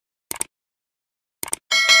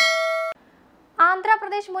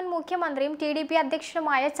ആന്ധ്രാപ്രദേശ് മുൻ മുഖ്യമന്ത്രിയും ടിഡിപി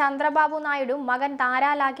അധ്യക്ഷനുമായ ചന്ദ്രബാബു നായിഡുവും മകൻ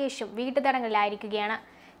താരാ ലാകേഷും വീട്ടുതടങ്കലിലായിരിക്കുകയാണ്.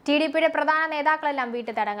 ടിഡിപിയുടെ പ്രധാന നേതാക്കളെല്ലാം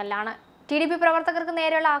വീട്ടുതടങ്കലിലാണ്. ടിഡിപി പ്രവർത്തകർക്ക്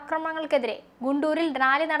നേരെയുള്ള ആക്രമണങ്ങൾക്കെതിരെ ഗുണ്ടൂരിൽ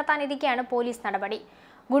റാലി നടത്താനിരിക്കെയാണ് പോലീസ് നടപടി.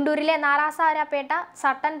 ഗുണ്ടൂരിലെ നാരാസാരപേട്ട,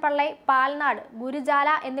 സട്ടൻപള്ളൈ, പാൽനാട്, ഗുരുജാല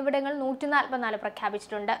എന്നിവിടങ്ങളിൽ 144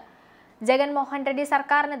 പ്രഖ്യാപിച്ചിട്ടുണ്ട്. ജഗൻമോഹൻ റെഡ്ഡി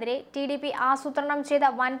സർക്കാരിനെതിരെ ടിഡിപി ആസൂത്രണം ചെയ്ത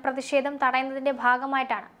വൻ പ്രതിഷേധം തടയുന്നതിന്റെ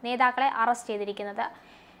ഭാഗമായിട്ടാണ് നേതാക്കളെ അറസ്റ്റ് ചെയ്തിരിക്കുന്നത്.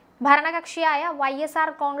 ഭരണകക്ഷിയായ YSR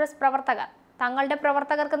കോൺഗ്രസ് പ്രവർത്തകർ തങ്ങളുടെ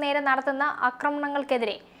പ്രവർത്തകർക്ക് നേരെ നടത്തുന്ന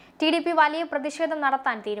ആക്രമണങ്ങൾക്കെതിരെ ടിഡിപി വലിയ പ്രതിഷേധം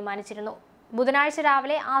നടത്താൻ തീരുമാനിച്ചിരുന്നു. ബുധനാഴ്ച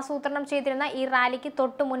രാവിലെ ആസൂത്രണം ചെയ്തിരുന്ന ഈ റാലിക്ക്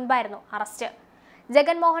തൊട്ടു മുൻപായിരുന്നു അറസ്റ്റ്.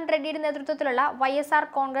 ജഗൻമോഹൻ റെഡ്ഡിയുടെ നേതൃത്വത്തിലുള്ള YSR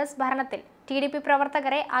കോൺഗ്രസ് ഭരണത്തിൽ ടിഡിപി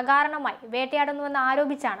പ്രവർത്തകരെ അകാരണമായി വേട്ടയാടുന്നുവെന്ന്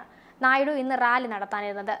ആരോപിച്ചാണ് നായിഡു ഇന്ന് റാലി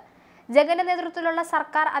നടത്താനിരുന്നത്. ജഗന്റെ നേതൃത്വത്തിലുള്ള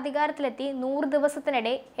സർക്കാർ അധികാരത്തിലെത്തി 100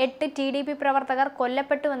 ദിവസത്തിനിടെ 8 ടിഡിപി പ്രവർത്തകർ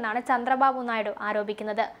കൊല്ലപ്പെട്ടുവെന്നാണ് ചന്ദ്രബാബു നായിഡു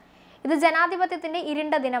ആരോപിക്കുന്നത്. ഇത് ജനാധിപത്യത്തിന്റെ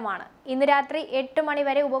ഇരുണ്ട ദിനമാണ്. ഇന്ന് രാത്രി 8 മണി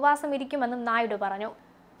വരെ ഉപവാസം ഇരിക്കുമെന്നും നായിഡു പറഞ്ഞു.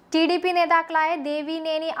 ടിഡിപി നേതാക്കളായ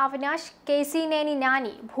ദേവിനേനി അവിനാഷ്, KC നേനി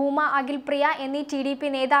നാനി, ഭൂമ അഖിൽപ്രിയ എന്നീ ടിഡിപി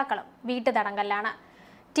നേതാക്കളും വീട്ടുതടങ്കലിലാണ്.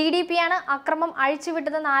 ടിഡിപിയാണ് അക്രമം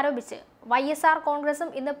അഴിച്ചുവിട്ടതെന്ന് ആരോപിച്ച് YSR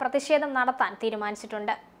കോൺഗ്രസും ഇന്ന് പ്രതിഷേധം നടത്താൻ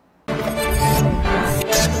തീരുമാനിച്ചിട്ടുണ്ട്.